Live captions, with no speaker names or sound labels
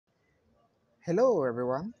Hello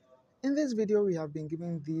everyone. In this video we have been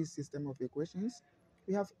given this system of equations.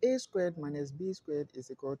 We have a squared minus b squared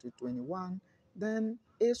is equal to 21. Then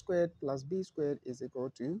a squared plus b squared is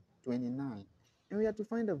equal to 29. And we have to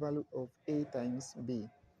find the value of a times b.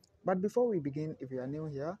 But before we begin, if you are new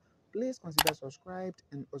here, please consider subscribed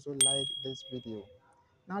and also like this video.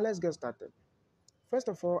 Now let's get started. First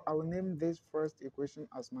of all, I will name this first equation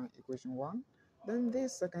as my equation 1, then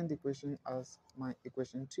this second equation as my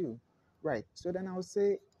equation 2. Right, so then I'll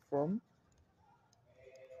say from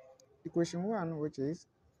equation 1, which is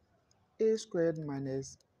a squared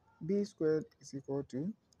minus b squared is equal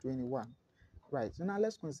to 21. Right, so now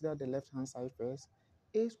let's consider the left hand side first.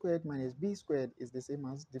 A squared minus b squared is the same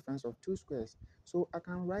as difference of two squares. So I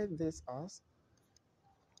can write this as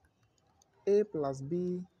a plus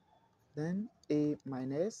b, then a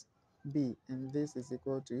minus b, and this is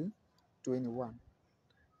equal to 21.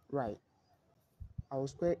 Right, I will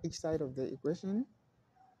square each side of the equation.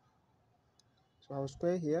 So I will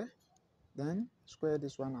square here, then square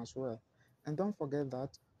this one as well. And don't forget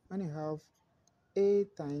that when you have a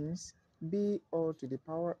times b all to the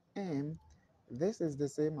power m, this is the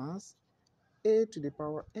same as a to the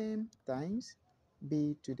power m times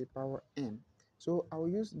b to the power m. So I'll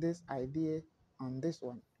use this idea on this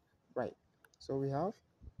one. Right, so we have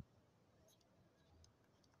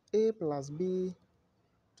a plus b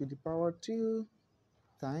to the power 2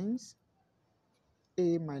 times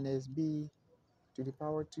a minus b to the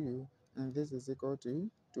power 2, and this is equal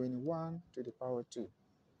to 21 to the power 2.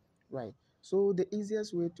 Right, so the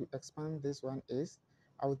easiest way to expand this one is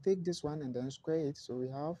I'll take this one and then square it. So we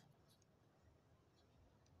have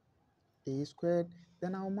a squared,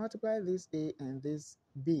 then I'll multiply this a and this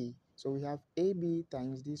b. So we have ab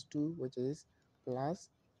times these two, which is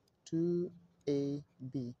plus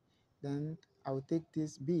 2ab. Then I'll take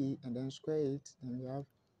this b and then square it, and we have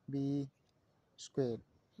b squared.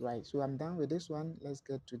 Right, so I'm done with this one. Let's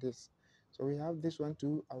get to this. So we have this one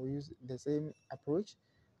too. I will use the same approach.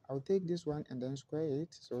 I'll take this one and then square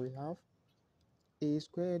it. So we have a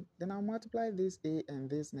squared, then I'll multiply this a and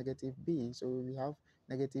this negative b. So we have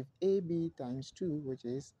negative ab times 2, which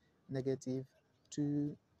is negative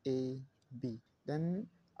 2ab. Then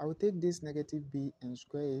I'll take this negative b and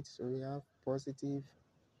square it. So we have positive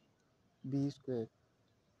b squared,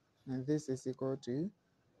 and this is equal to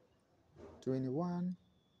 21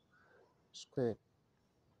 squared.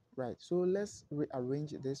 Right, so let's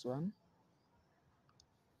rearrange this one.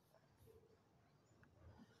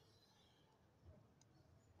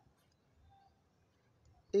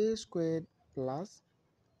 A squared plus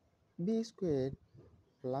b squared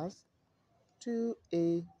plus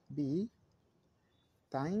 2ab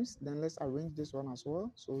times, then let's arrange this one as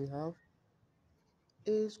well. So we have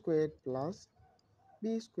a squared plus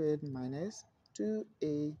b squared minus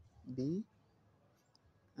 2ab,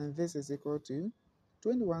 and this is equal to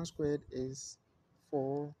 21 squared is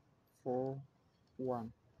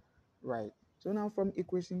 441. Right, so now from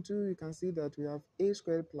equation 2 you can see that we have a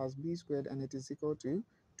squared plus b squared, and it is equal to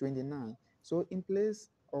 29. So in place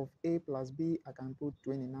of a plus b, I can put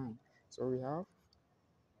 29. So we have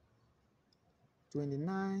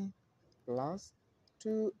 29 plus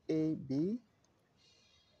 2ab.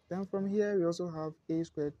 Then from here we also have a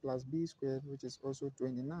squared plus b squared, which is also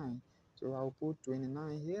 29. So I'll put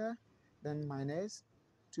 29 here, then minus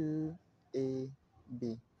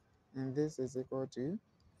 2ab, and this is equal to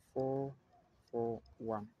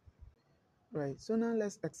 441. Right, so now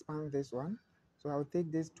let's expand this one. So I'll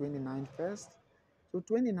take this 29 first. So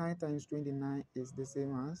 29 times 29 is the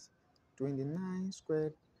same as 29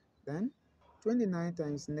 squared. Then 29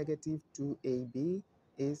 times negative 2ab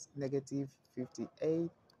is negative 58ab.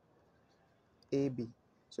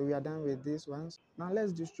 So we are done with this one. Now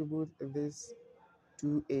let's distribute this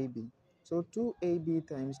 2ab. So 2ab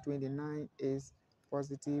times 29 is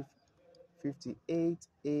positive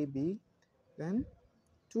 58ab. Then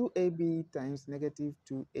 2ab times negative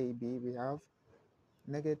 2ab, we have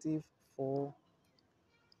negative 4ab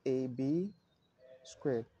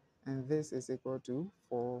squared, and this is equal to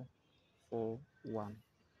 441.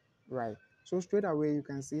 Right, so straight away you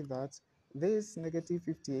can see that this negative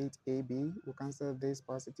 58ab will cancel this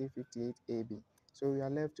positive 58ab. So we are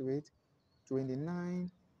left with 29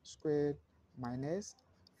 squared minus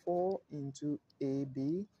 4 into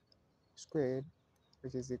ab squared,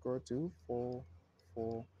 which is equal to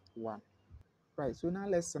 441. Right, so now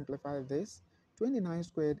let's simplify this. 29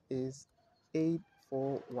 squared is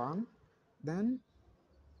 841. Then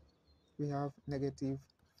we have negative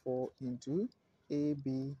 4 into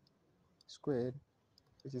ab squared,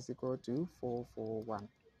 which is equal to 441.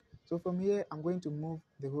 So from here, I'm going to move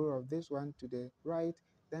the whole of this one to the right,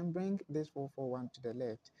 Then bring this 441 to the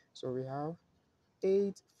left. So we have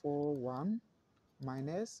 841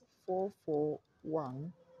 minus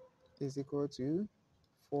 441 is equal to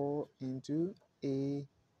 4 into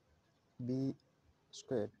AB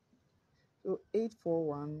squared. So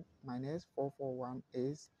 841 minus 441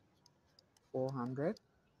 is 400,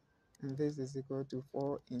 and this is equal to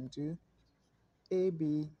 4 into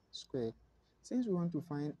AB squared. Since we want to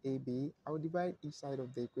find AB, I'll divide each side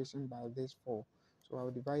of the equation by this 4. So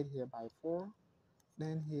I'll divide here by 4,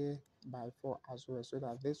 then here by 4 as well, so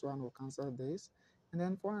that this one will cancel this. And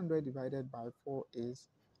then 400 divided by 4 is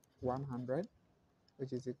 100,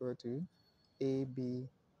 which is equal to AB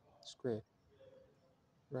squared.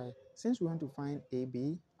 Right. Since we want to find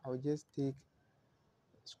AB, I'll just take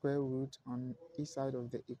square root on each side of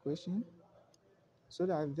the equation, so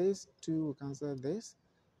that this 2 will cancel this.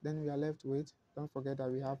 Then we are left with, don't forget that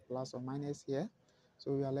we have plus or minus here.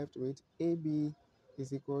 So we are left with AB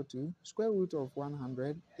is equal to square root of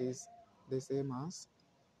 100 is the same as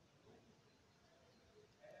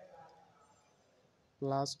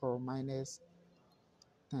plus or minus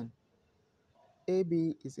 10.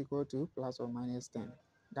 AB is equal to plus or minus 10.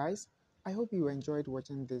 Guys, I hope you enjoyed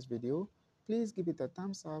watching this video. Please give it a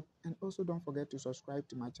thumbs up, and also don't forget to subscribe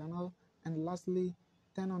to my channel, and lastly,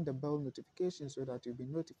 turn on the bell notification so that you'll be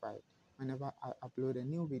notified whenever I upload a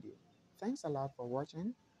new video. Thanks a lot for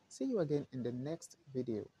watching. See you again in the next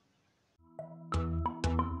video.